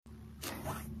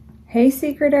Hey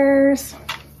Secreters!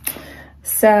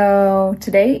 So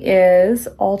today is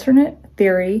Alternate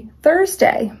Theory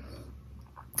Thursday.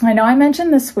 I know I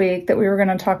mentioned this week that we were going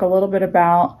to talk a little bit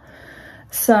about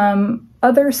some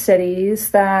other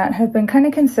cities that have been kind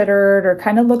of considered or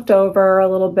kind of looked over a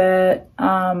little bit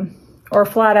or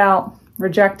flat out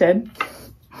rejected,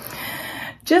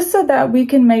 just so that we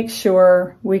can make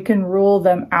sure we can rule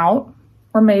them out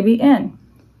or maybe in.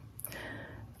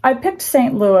 I picked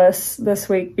St. Louis this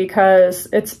week because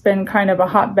it's been kind of a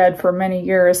hotbed for many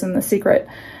years in the secret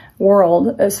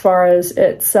world as far as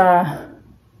its,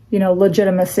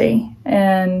 legitimacy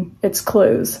and its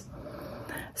clues.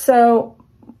 So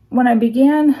when I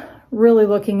began really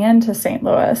looking into St.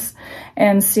 Louis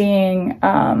and seeing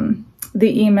the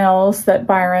emails that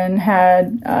Byron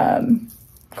had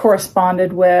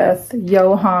corresponded with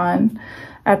Johann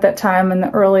at that time in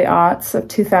the early aughts of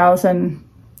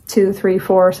 2002, 3,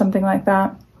 4, something like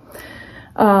that,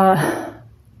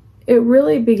 it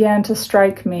really began to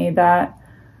strike me that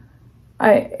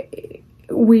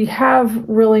we have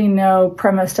really no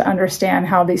premise to understand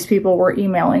how these people were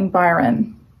emailing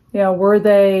Byron. Were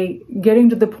they getting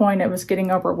to the point it was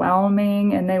getting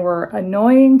overwhelming and they were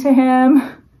annoying to him?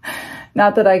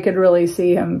 Not that I could really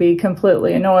see him be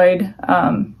completely annoyed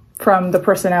from the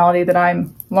personality that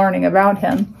I'm learning about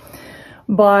him.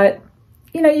 But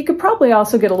you could probably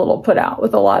also get a little put out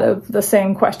with a lot of the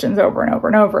same questions over and over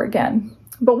and over again.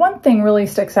 But one thing really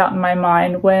sticks out in my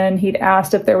mind when he'd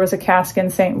asked if there was a casque in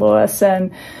St. Louis,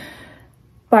 and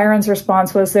Byron's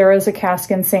response was, there is a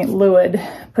casque in St. Louis,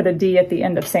 put a D at the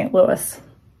end of St. Louis.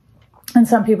 And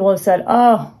some people have said,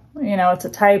 it's a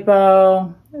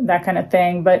typo, that kind of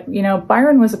thing. But,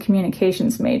 Byron was a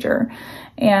communications major.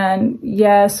 And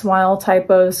yes, while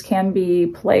typos can be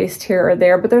placed here or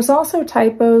there, but there's also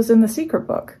typos in the secret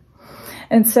book.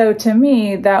 And so to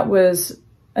me, that was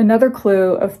another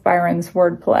clue of Byron's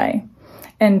wordplay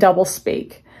and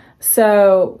doublespeak.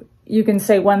 So you can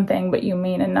say one thing, but you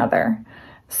mean another.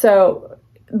 So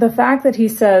the fact that he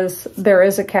says there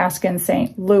is a casque in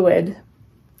St. Louis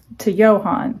to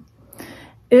Johann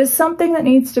is something that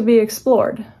needs to be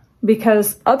explored,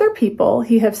 because other people,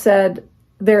 he have said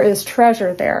there is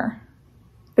treasure there,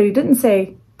 but he didn't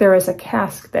say there is a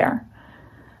casque there.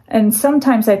 And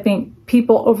sometimes I think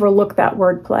people overlook that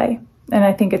wordplay, and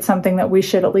I think it's something that we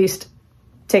should at least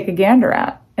take a gander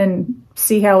at and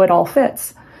see how it all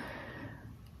fits.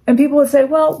 And people would say,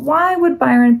 well, why would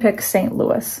Byron pick St.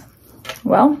 Louis?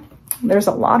 Well, there's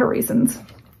a lot of reasons.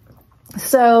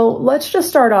 So let's just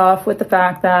start off with the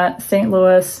fact that St.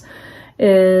 Louis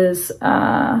is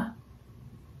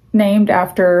named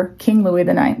after King Louis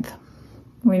IX.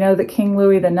 We know that King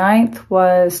Louis IX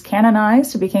was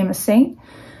canonized, became a saint,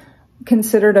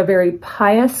 considered a very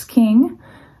pious king,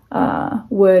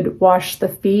 would wash the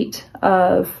feet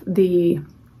of the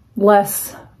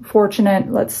less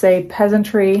fortunate, let's say,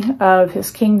 peasantry of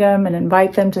his kingdom and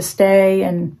invite them to stay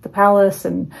in the palace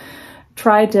and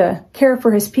tried to care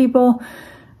for his people,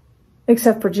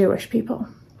 except for Jewish people.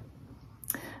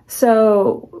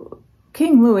 So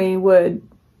King Louis would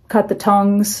cut the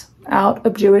tongues out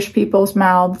of Jewish people's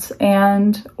mouths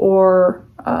or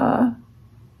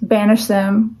banish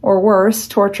them, or worse,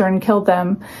 torture and kill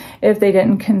them if they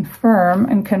didn't conform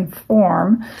and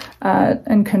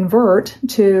convert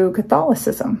to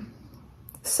Catholicism.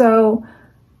 So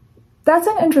that's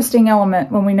an interesting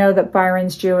element when we know that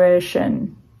Byron's Jewish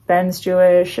and Ben's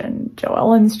Jewish and Joe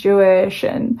Ellen's Jewish,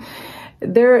 and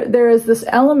there is this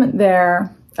element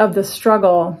there of the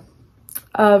struggle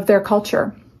of their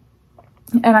culture.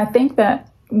 And I think that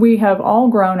we have all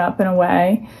grown up in a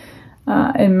way,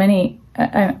 in many,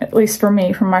 at least for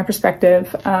me, from my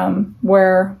perspective,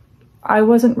 where I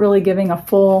wasn't really given a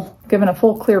full,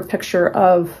 clear picture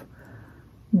of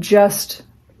just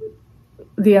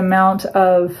the amount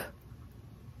of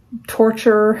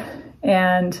torture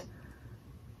and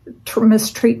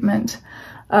mistreatment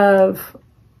of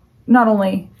not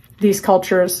only these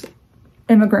cultures,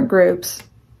 immigrant groups,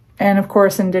 and of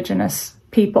course, indigenous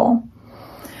people.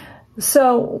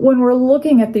 So when we're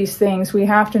looking at these things, we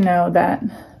have to know that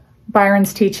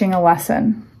Byron's teaching a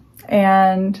lesson.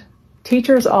 And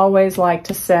teachers always like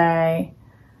to say,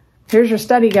 here's your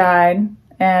study guide.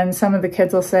 And some of the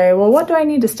kids will say, well, what do I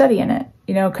need to study in it?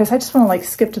 Because I just want to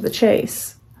skip to the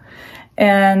chase.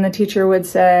 And the teacher would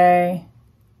say,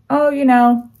 oh,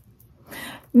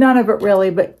 none of it really,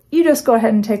 but you just go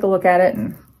ahead and take a look at it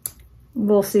and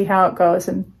we'll see how it goes.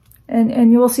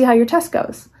 And you will see how your test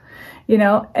goes.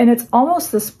 And it's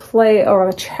almost this play or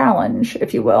a challenge,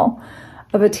 if you will,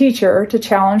 of a teacher to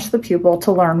challenge the pupil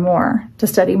to learn more, to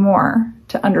study more,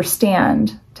 to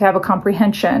understand, to have a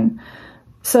comprehension,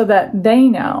 so that they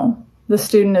know the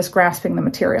student is grasping the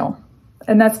material.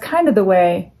 And that's kind of the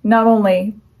way, not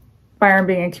only Byron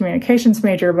being a communications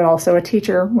major, but also a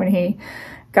teacher when he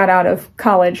got out of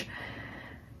college,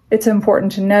 it's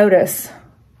important to notice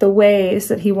the ways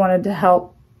that he wanted to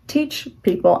help teach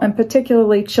people, and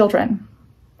particularly children.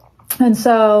 And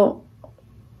so,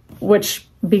 which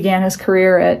began his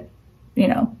career at,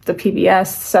 the PBS,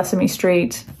 Sesame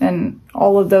Street, and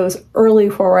all of those early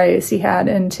forays he had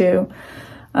into,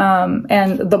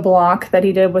 and the block that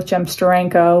he did with Jim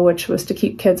Steranko, which was to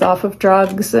keep kids off of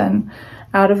drugs and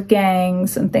out of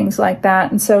gangs and things like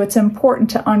that. And so it's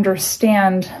important to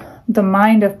understand the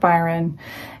mind of Byron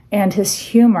and his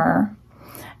humor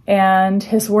and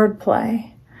his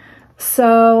wordplay.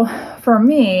 So for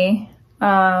me,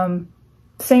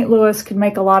 St. Louis could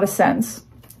make a lot of sense.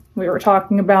 We were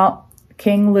talking about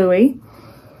King Louis.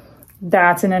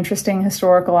 That's an interesting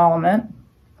historical element.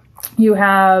 You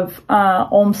have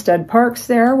Olmsted Parks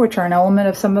there, which are an element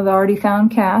of some of the already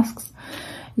found casks.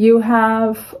 You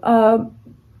have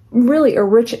really a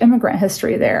rich immigrant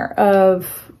history there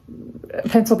of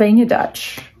Pennsylvania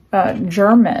Dutch,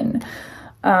 German,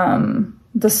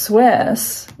 the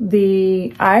Swiss,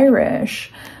 the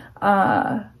Irish,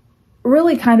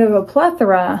 really kind of a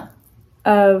plethora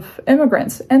of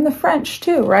immigrants, and the French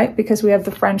too, right? Because we have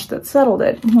the French that settled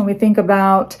it. When we think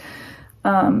about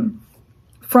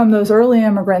from those early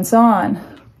immigrants on,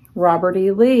 Robert E.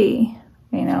 Lee,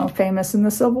 famous in the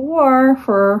Civil War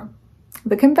for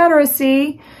the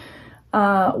Confederacy,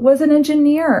 was an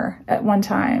engineer at one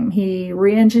time. He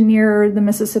re-engineered the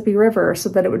Mississippi River so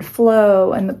that it would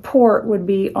flow and the port would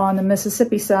be on the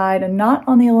Mississippi side and not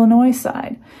on the Illinois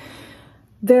side.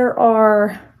 There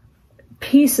are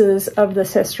pieces of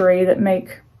this history that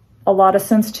make a lot of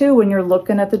sense too when you're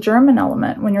looking at the German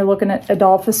element, when you're looking at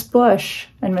Adolphus Busch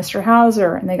and Mr.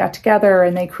 Hauser, and they got together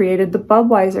and they created the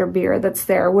Budweiser beer that's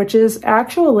there, which is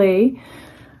actually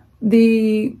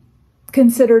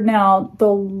considered now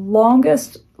the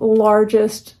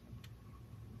largest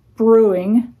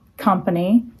brewing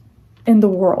company in the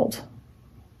world,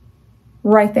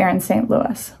 right there in St.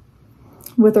 Louis,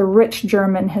 with a rich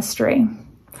German history.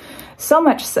 So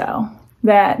much so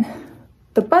that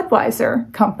the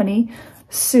Budweiser company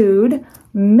sued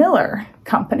Miller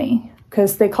Company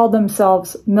because they called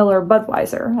themselves Miller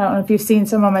Budweiser. I don't know if you've seen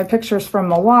some of my pictures from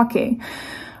Milwaukee,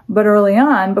 but early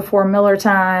on, before Miller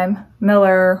time,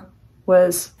 Miller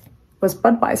was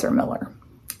Budweiser Miller,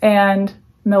 and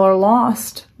Miller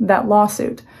lost that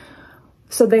lawsuit.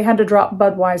 So they had to drop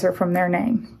Budweiser from their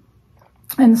name.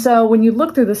 And so when you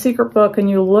look through the secret book and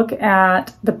you look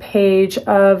at the page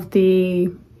of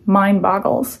the Mind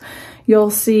Boggles,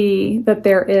 you'll see that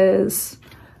there is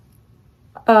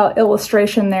an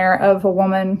illustration there of a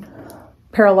woman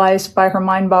paralyzed by her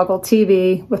Mind Boggle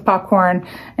TV with popcorn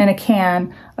and a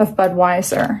can of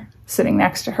Budweiser sitting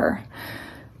next to her.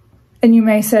 And you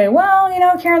may say, well,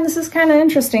 Karen, this is kind of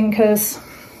interesting because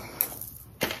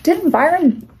didn't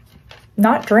Byron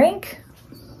not drink?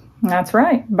 That's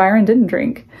right. Byron didn't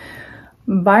drink.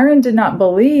 Byron did not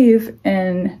believe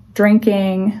in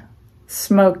drinking,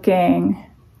 smoking,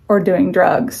 or doing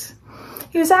drugs.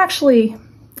 He was actually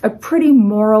a pretty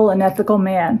moral and ethical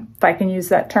man, if I can use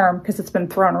that term, because it's been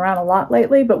thrown around a lot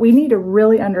lately, but we need to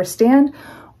really understand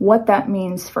what that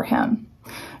means for him.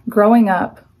 Growing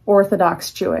up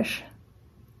Orthodox Jewish,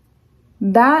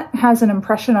 that has an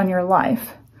impression on your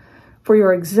life for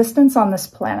your existence on this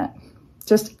planet,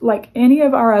 just like any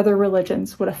of our other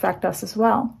religions would affect us as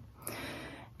well.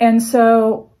 And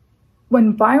so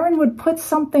when Byron would put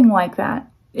something like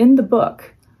that in the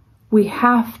book, we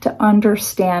have to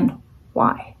understand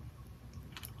why,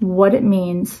 what it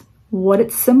means, what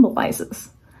it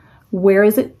symbolizes, where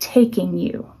is it taking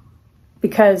you?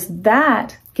 Because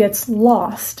that gets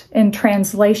lost in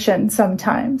translation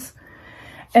sometimes.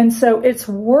 And so it's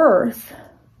worth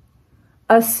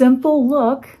a simple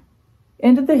look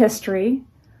into the history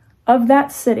of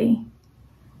that city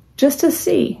just to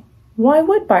see, why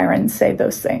would Byron say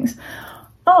those things?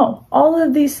 Oh, all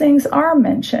of these things are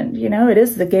mentioned. It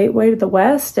is the gateway to the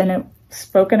West, and it's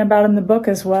spoken about in the book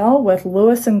as well with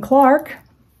Lewis and Clark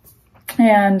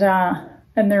and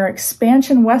their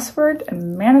expansion westward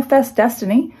and manifest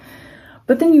destiny.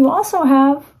 But then you also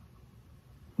have,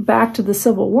 back to the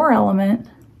Civil War element,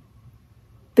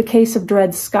 the case of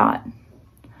Dred Scott,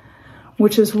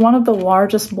 which is one of the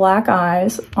largest black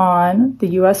eyes on the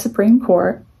U.S. Supreme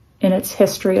Court in its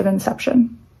history of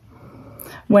inception,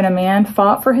 when a man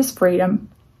fought for his freedom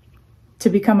to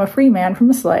become a free man from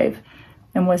a slave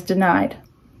and was denied.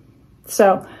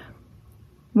 So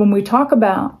when we talk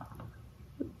about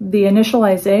the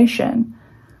initialization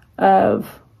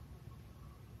of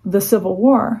the Civil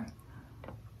War,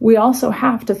 we also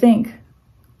have to think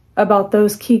about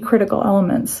those key critical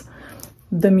elements.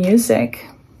 The music,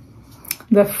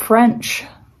 the French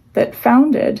that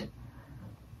founded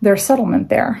their settlement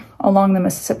there along the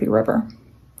Mississippi River.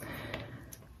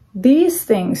 These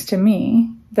things, to me,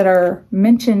 that are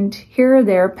mentioned here or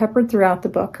there, peppered throughout the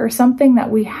book, are something that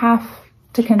we have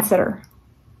to consider.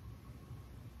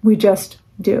 We just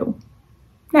do.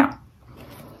 Now,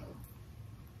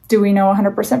 do we know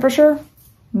 100% for sure?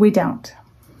 We don't.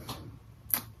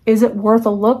 Is it worth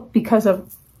a look because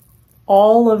of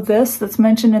all of this that's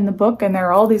mentioned in the book and there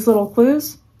are all these little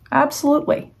clues?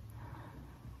 Absolutely.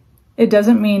 It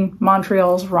doesn't mean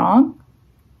Montreal's wrong.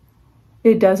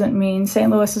 It doesn't mean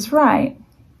St. Louis is right.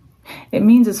 It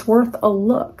means it's worth a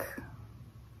look.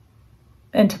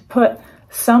 And to put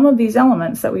some of these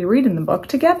elements that we read in the book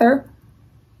together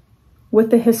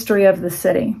with the history of the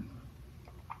city.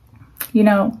 You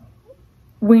know,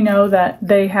 we know that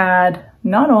they had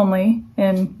not only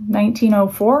in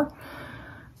 1904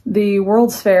 the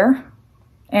World's Fair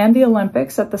and the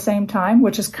Olympics at the same time,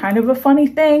 which is kind of a funny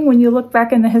thing when you look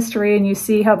back in the history and you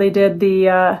see how they did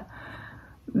the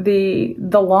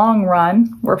long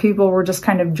run, where people were just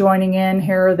kind of joining in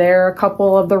here or there. A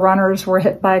couple of the runners were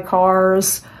hit by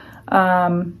cars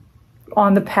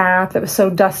on the path. It was so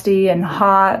dusty and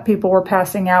hot. People were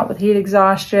passing out with heat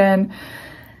exhaustion.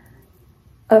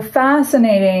 A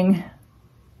fascinating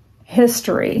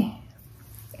history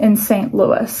in St.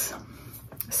 Louis.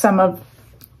 Some of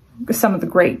the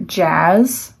great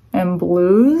jazz and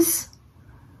blues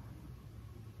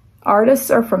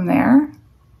artists are from there,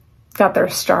 got their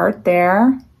start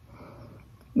there.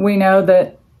 We know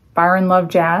that Byron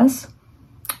loved jazz.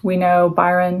 We know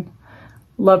Byron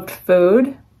loved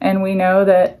food. And we know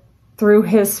that through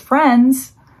his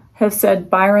friends have said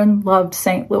Byron loved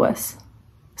St. Louis.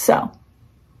 So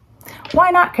why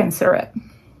not consider it?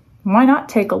 Why not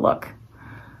take a look?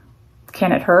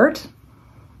 Can it hurt?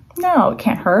 No, it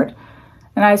can't hurt.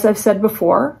 And as I've said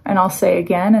before, and I'll say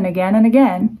again and again and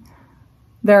again,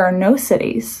 there are no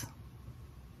cities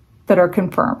that are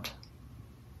confirmed.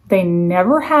 They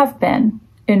never have been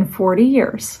in 40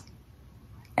 years,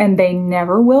 and they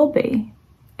never will be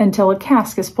until a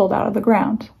casque is pulled out of the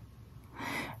ground.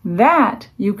 That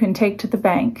you can take to the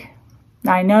bank.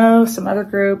 I know some other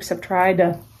groups have tried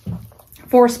to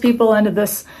force people into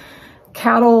this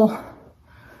cattle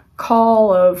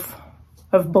call of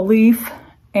belief,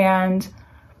 and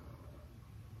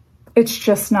it's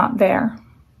just not there.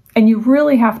 And you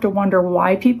really have to wonder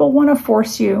why people want to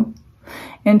force you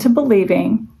into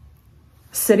believing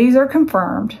cities are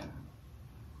confirmed,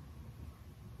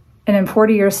 and in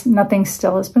 40 years, nothing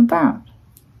still has been found.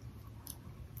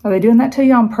 Are they doing that to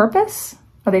you on purpose?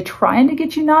 Are they trying to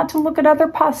get you not to look at other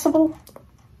possible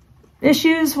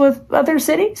issues with other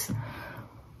cities?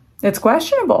 It's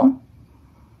questionable.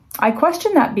 I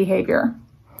question that behavior.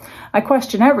 I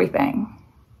question everything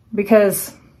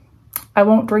because I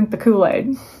won't drink the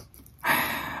Kool-Aid.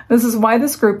 This is why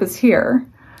this group is here,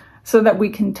 so that we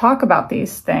can talk about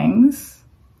these things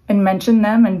and mention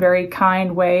them in very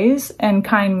kind ways and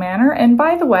kind manner. And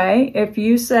by the way, if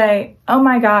you say, oh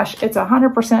my gosh, it's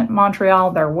 100%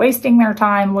 Montreal, they're wasting their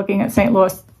time looking at St.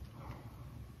 Louis,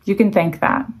 you can think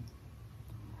that.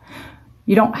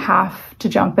 You don't have to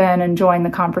jump in and join the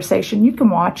conversation. You can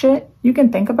watch it. You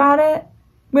can think about it.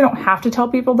 We don't have to tell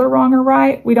people they're wrong or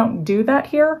right. We don't do that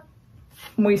here.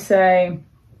 We say,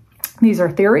 these are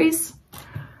theories.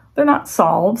 They're not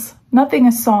solved. Nothing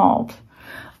is solved.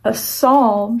 A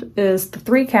solved is the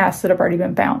 3 casques that have already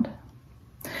been found.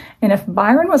 And if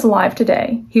Byron was alive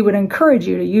today, he would encourage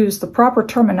you to use the proper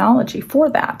terminology for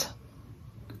that,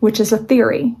 which is a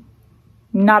theory,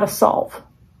 not a solve.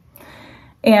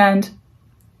 And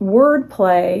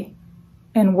wordplay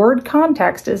and word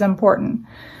context is important.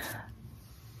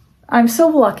 I'm so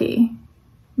lucky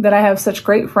that I have such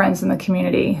great friends in the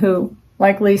community who,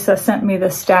 like Lisa, sent me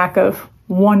this stack of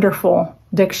wonderful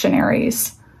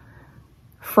dictionaries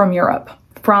from Europe,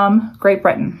 from Great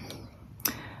Britain.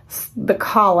 The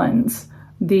Collins,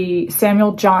 the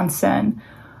Samuel Johnson,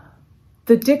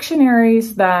 the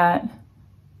dictionaries that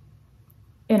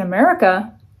in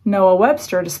America Noah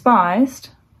Webster despised,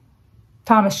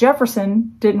 Thomas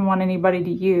Jefferson didn't want anybody to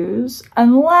use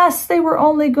unless they were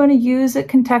only going to use it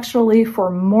contextually for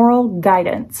moral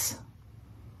guidance,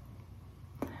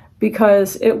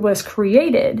 because it was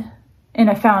created in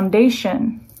a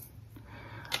foundation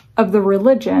of the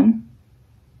religion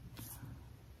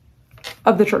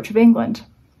of the Church of England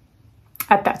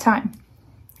at that time.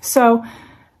 So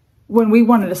when we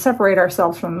wanted to separate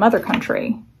ourselves from the mother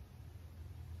country,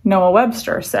 Noah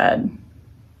Webster said,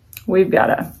 we've got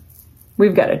to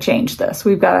we've got to change this.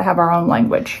 We've got to have our own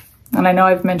language. And I know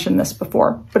I've mentioned this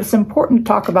before, but it's important to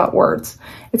talk about words.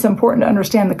 It's important to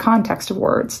understand the context of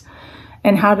words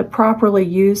and how to properly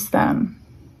use them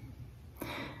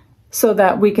so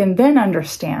that we can then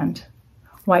understand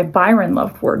why Byron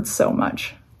loved words so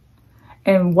much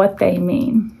and what they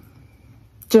mean.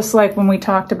 Just like when we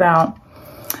talked about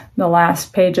the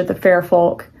last page of the Fair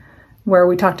Folk, where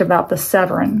we talked about the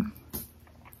Severin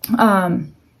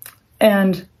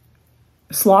and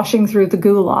sloshing through the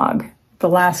gulag, the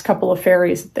last couple of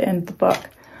fairies at the end of the book.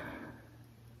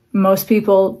 Most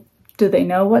people, do they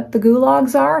know what the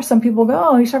gulags are? Some people go,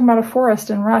 oh, he's talking about a forest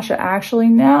in Russia. Actually,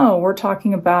 no, we're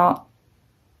talking about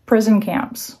prison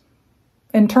camps,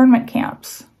 internment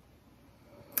camps.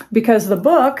 Because the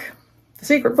book, the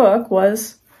secret book,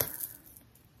 was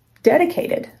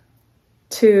dedicated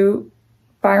to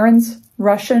Byron's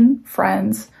Russian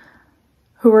friends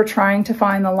who were trying to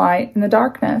find the light in the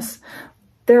darkness.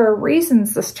 There are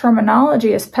reasons this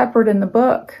terminology is peppered in the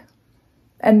book,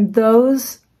 and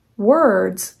those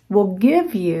words will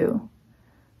give you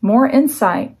more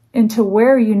insight into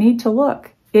where you need to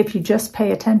look if you just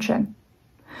pay attention.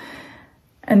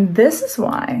 And this is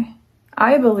why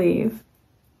I believe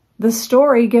the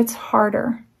story gets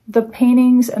harder. The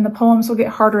paintings and the poems will get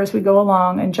harder as we go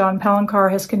along, and John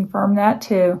Palancar has confirmed that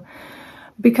too,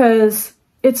 because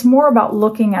it's more about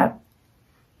looking at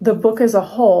the book as a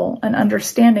whole and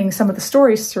understanding some of the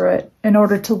stories through it in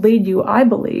order to lead you, I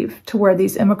believe, to where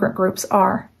these immigrant groups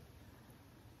are.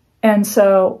 And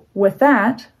so with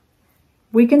that,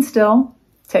 we can still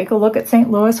take a look at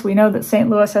St. Louis. We know that St.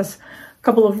 Louis has a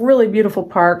couple of really beautiful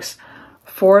parks.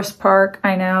 Forest Park,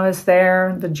 I know, is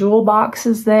there. The Jewel Box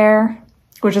is there,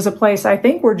 which is a place I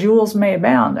think where jewels may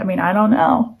abound. I mean, I don't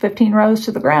know. 15 rows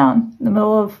to the ground in the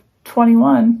middle of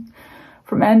 21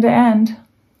 from end to end.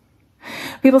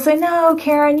 People say, no,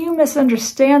 Karen, you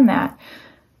misunderstand that.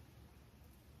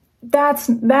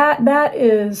 That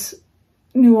is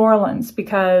New Orleans,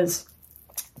 because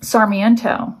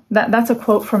Sarmiento, that's a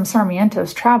quote from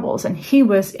Sarmiento's travels, and he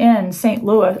was in St.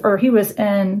 Louis, or he was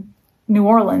in New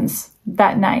Orleans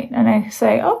that night. And I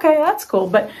say, okay, that's cool.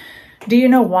 But do you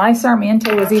know why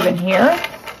Sarmiento was even here?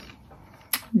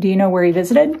 Do you know where he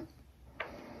visited?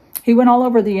 He went all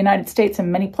over the United States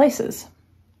in many places.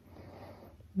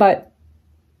 But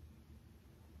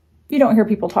you don't hear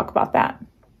people talk about that.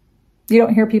 You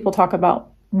don't hear people talk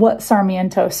about what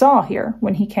Sarmiento saw here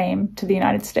when he came to the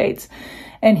United States.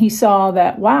 And he saw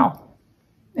that, wow,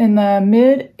 in the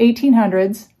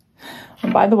mid-1800s,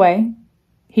 and by the way,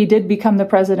 he did become the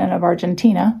president of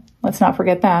Argentina. Let's not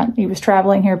forget that. He was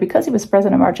traveling here because he was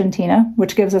president of Argentina,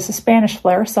 which gives us a Spanish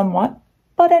flair somewhat.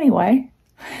 But anyway,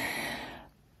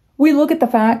 we look at the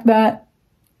fact that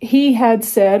he had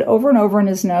said over and over in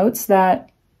his notes that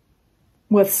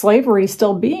with slavery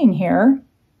still being here,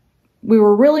 we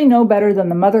were really no better than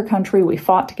the mother country we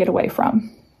fought to get away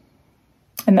from,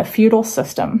 and the feudal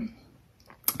system.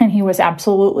 And he was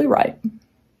absolutely right.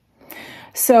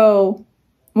 So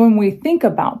when we think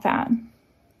about that,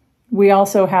 we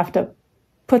also have to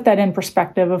put that in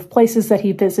perspective of places that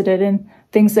he visited and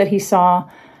things that he saw.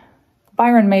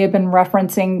 Byron may have been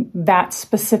referencing that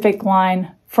specific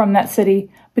line from that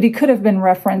city, but he could have been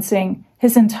referencing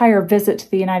his entire visit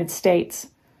to the United States,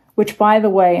 which, by the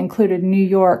way, included New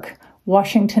York,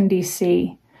 Washington,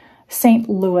 D.C., St.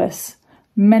 Louis,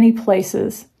 many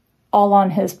places, all on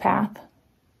his path.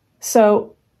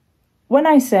 So when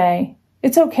I say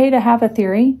it's okay to have a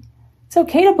theory, it's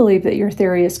okay to believe that your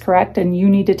theory is correct and you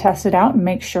need to test it out and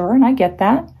make sure, and I get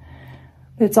that.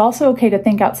 But it's also okay to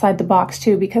think outside the box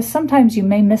too, because sometimes you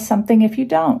may miss something if you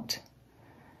don't.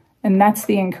 And that's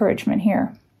the encouragement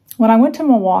here. When I went to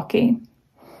Milwaukee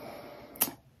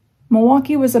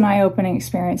was an eye-opening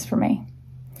experience for me.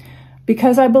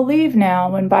 Because I believe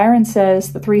now when Byron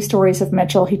says the 3 stories of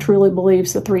Mitchell, he truly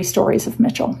believes the 3 stories of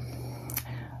Mitchell.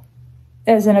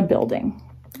 As in a building,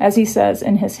 as he says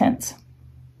in his hints.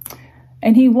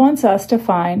 And he wants us to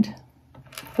find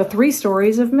the 3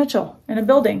 stories of Mitchell in a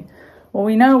building. Well,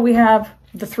 we know we have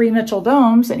the 3 Mitchell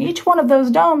domes, and each one of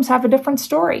those domes have a different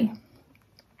story.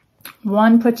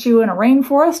 One puts you in a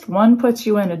rainforest, one puts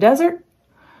you in a desert.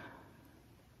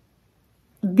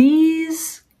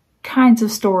 These kinds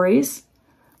of stories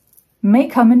may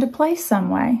come into play some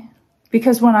way,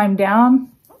 because when I'm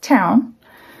downtown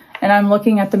and I'm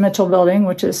looking at the Mitchell building,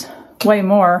 which is way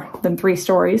more than 3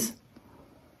 stories,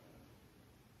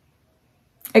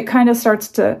 it kind of starts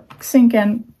to sink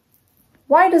in.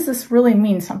 Why does this really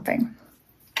mean something?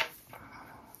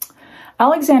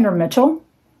 Alexander Mitchell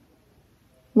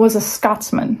was a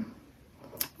Scotsman.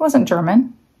 He wasn't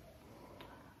German.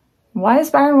 Why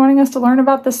is Byron wanting us to learn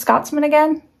about this Scotsman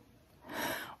again?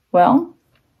 Well,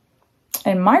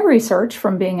 in my research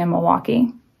from being in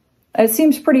Milwaukee, it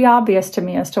seems pretty obvious to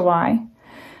me as to why.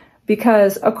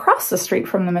 Because across the street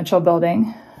from the Mitchell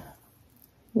building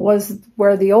was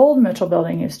where the old Mitchell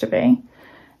building used to be,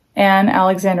 and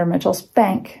Alexander Mitchell's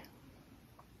bank.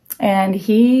 And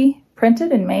he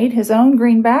printed and made his own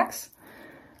greenbacks.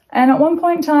 And at one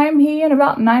point in time, he and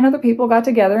about 9 other people got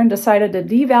together and decided to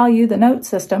devalue the note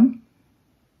system,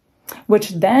 which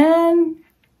then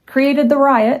created the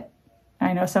riot.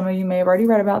 I know some of you may have already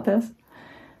read about this.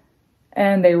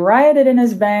 And they rioted in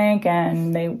his bank,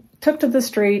 and they took to the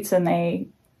streets, and they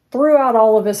threw out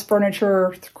all of his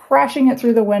furniture, crashing it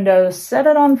through the windows, set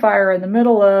it on fire in the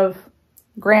middle of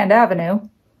Grand Avenue,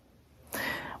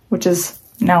 which is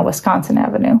now Wisconsin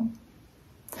Avenue.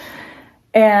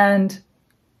 And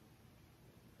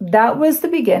that was the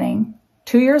beginning,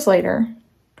 2 years later,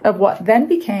 of what then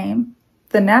became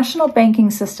the national banking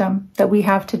system that we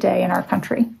have today in our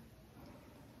country.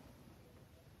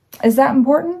 Is that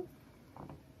important?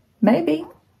 Maybe.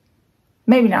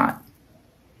 Maybe not.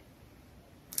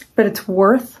 But it's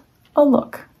worth a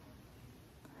look.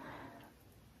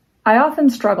 I often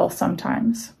struggle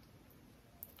sometimes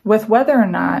with whether or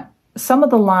not some of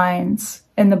the lines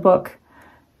in the book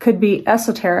could be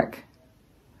esoteric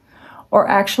or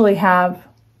actually have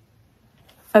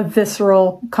a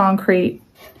visceral, concrete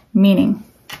meaning.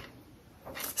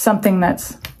 Something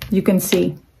that's you can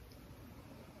see.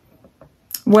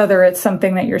 Whether it's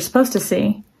something that you're supposed to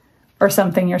see or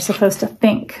something you're supposed to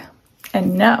think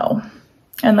and know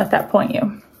and let that point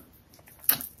you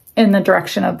in the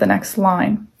direction of the next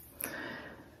line.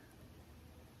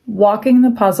 Walking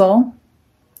the puzzle,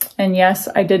 and yes,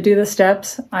 I did do the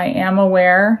steps. I am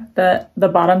aware that the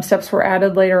bottom steps were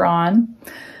added later on.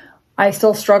 I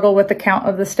still struggle with the count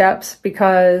of the steps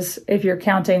because if you're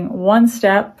counting one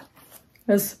step,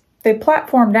 as they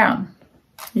platform down.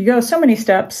 You go so many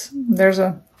steps, there's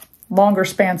a longer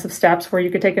spans of steps where you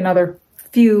could take another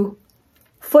few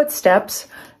footsteps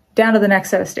down to the next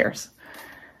set of stairs.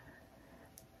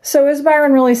 So is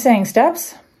Byron really saying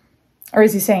steps or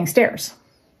is he saying stairs?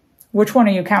 Which one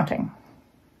are you counting?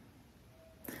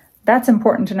 That's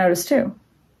important to notice too,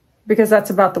 because that's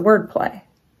about the wordplay.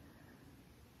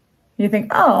 You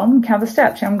think, oh, I'm going to count the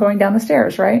steps. I'm going down the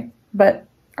stairs, right? But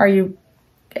are you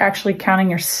actually counting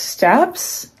your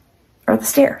steps or the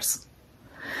stairs?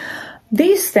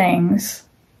 These things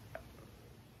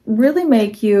really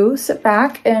make you sit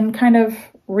back and kind of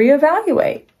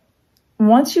reevaluate.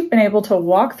 Once you've been able to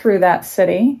walk through that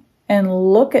city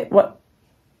and look at what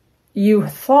you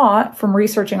thought from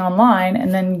researching online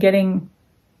and then getting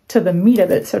to the meat of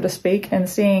it, so to speak, and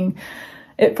seeing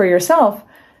it for yourself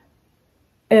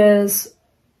is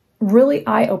really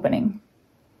eye-opening.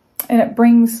 And it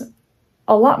brings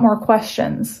a lot more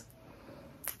questions,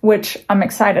 which I'm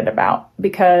excited about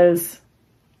because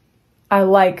I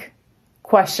like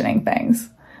questioning things.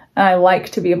 And I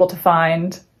like to be able to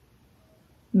find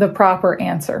the proper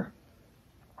answer.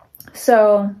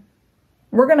 So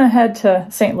we're going to head to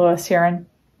St. Louis here in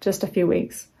just a few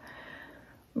weeks.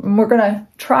 We're going to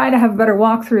try to have a better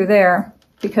walk through there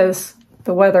because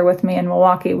the weather with me in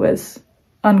Milwaukee was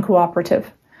uncooperative.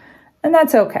 And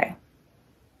that's okay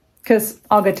because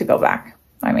I'll get to go back.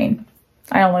 I mean,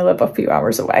 I only live a few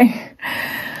hours away.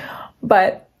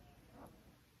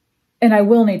 And I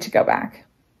will need to go back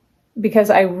because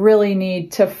I really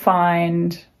need to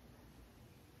find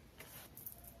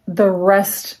the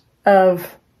rest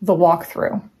of the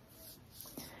walkthrough.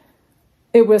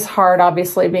 It was hard,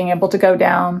 obviously, being able to go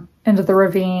down into the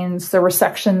ravines. There were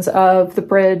sections of the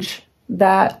bridge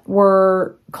that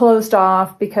were closed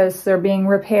off because they're being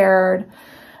repaired.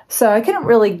 So I couldn't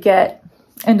really get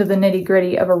into the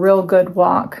nitty-gritty of a real good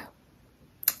walk.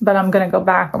 But I'm going to go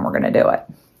back and we're going to do it.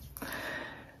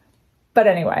 But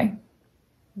anyway,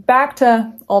 back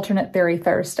to Alternate Theory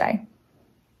Thursday.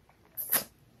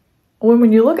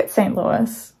 When you look at St.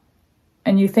 Louis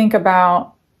and you think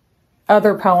about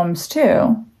other poems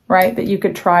too, right, that you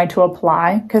could try to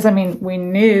apply, because I mean, we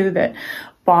knew that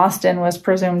Boston was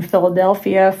presumed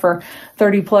Philadelphia for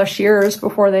 30 plus years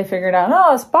before they figured out,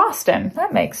 oh, it's Boston.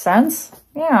 That makes sense.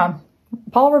 Yeah.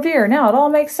 Paul Revere. Now it all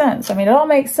makes sense. I mean, it all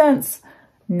makes sense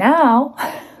now,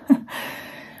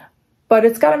 but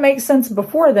it's got to make sense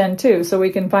before then too, so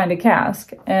we can find a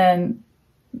casque. And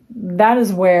that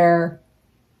is where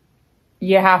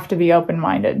you have to be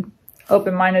open-minded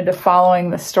to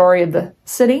following the story of the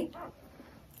city,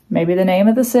 maybe the name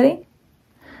of the city,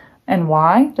 and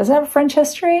why. Does it have a French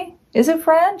history? Is it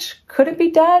French? Could it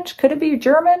be Dutch? Could it be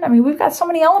German? I mean, we've got so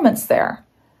many elements there.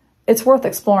 It's worth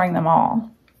exploring them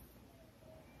all.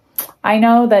 I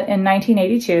know that in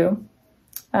 1982,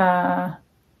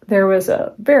 there was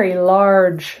a very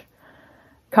large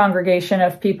congregation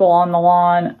of people on the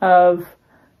lawn of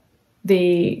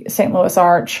the St. Louis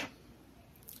Arch.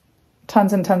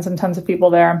 Tons and tons and tons of people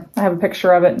there. I have a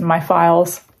picture of it in my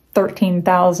files.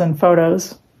 13,000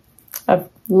 photos of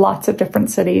lots of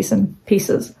different cities and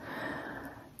pieces.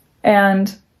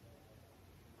 And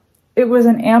it was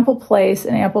an ample place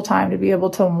and ample time to be able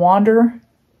to wander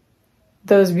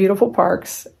those beautiful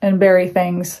parks and bury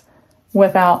things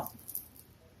without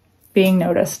being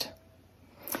noticed.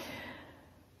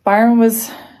 Byron was,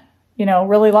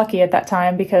 really lucky at that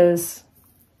time, because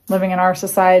living in our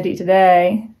society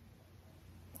today,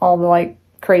 all the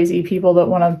crazy people that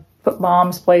want to put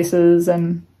bombs places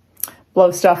and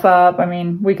blow stuff up. I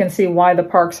mean, we can see why the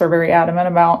parks are very adamant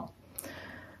about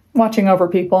watching over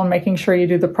people and making sure you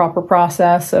do the proper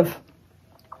process of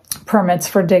permits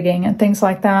for digging and things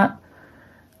like that.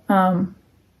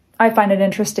 I find it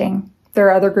interesting. There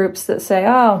are other groups that say,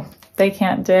 oh, they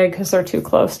can't dig because they're too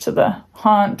close to the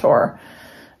hunt, or,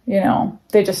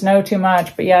 they just know too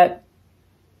much. But yet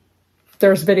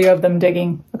there's video of them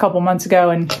digging a couple months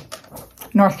ago in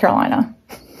North Carolina.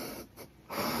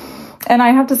 And I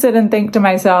have to sit and think to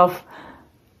myself,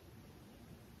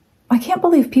 I can't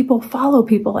believe people follow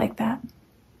people like that.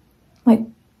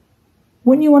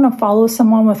 Wouldn't you want to follow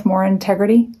someone with more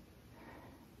integrity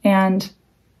and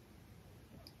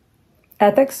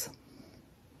ethics?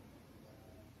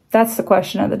 That's the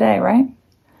question of the day, right?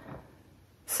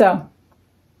 So,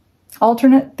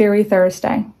 alternate theory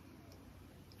Thursday.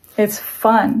 It's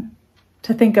fun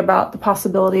to think about the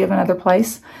possibility of another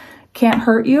place. Can't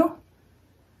hurt you.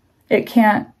 It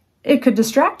could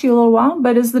distract you a little while,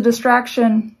 but is the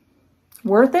distraction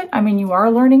worth it? I mean, you are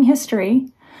learning history.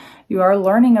 You are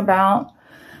learning about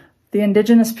the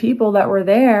indigenous people that were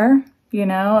there. In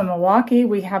Milwaukee,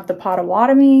 we have the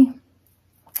Potawatomi.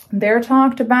 They're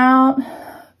talked about.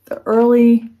 The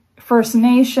early First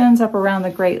Nations up around the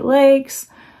Great Lakes.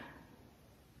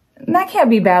 And that can't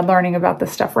be bad learning about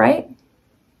this stuff, right?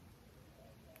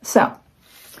 So,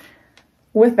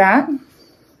 with that,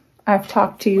 I've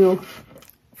talked to you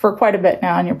for quite a bit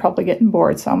now, and you're probably getting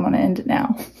bored, so I'm going to end it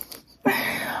now.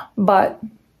 But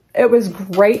it was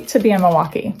great to be in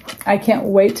Milwaukee. I can't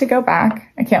wait to go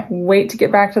back. I can't wait to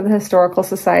get back to the Historical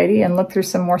Society and look through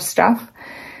some more stuff.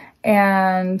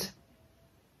 And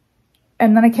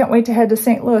then I can't wait to head to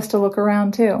St. Louis to look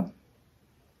around too.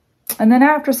 And then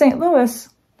after St. Louis,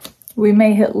 we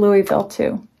may hit Louisville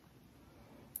too.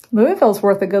 Louisville's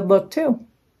worth a good look too.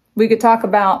 We could talk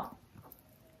about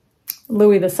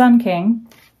Louis the Sun King,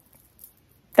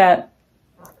 that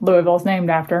Louisville's named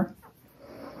after,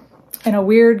 and a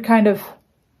weird kind of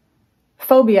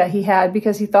phobia he had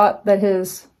because he thought that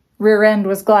his rear end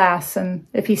was glass, and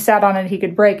if he sat on it, he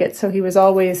could break it. So he was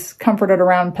always comforted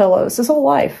around pillows his whole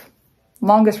life.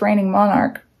 Longest reigning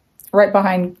monarch, right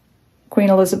behind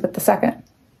Queen Elizabeth II.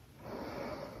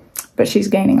 But she's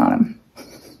gaining on him.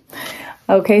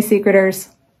 Okay, secreters,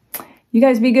 you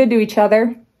guys be good to each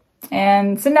other,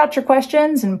 and send out your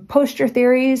questions and post your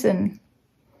theories, and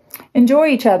enjoy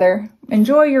each other.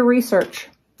 Enjoy your research.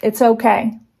 It's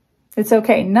okay. It's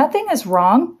okay. Nothing is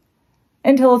wrong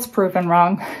until it's proven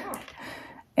wrong.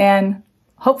 And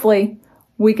hopefully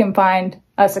we can find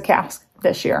us a casque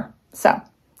this year. So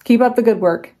keep up the good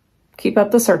work. Keep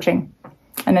up the searching.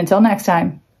 And until next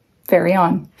time, ferry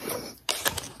on.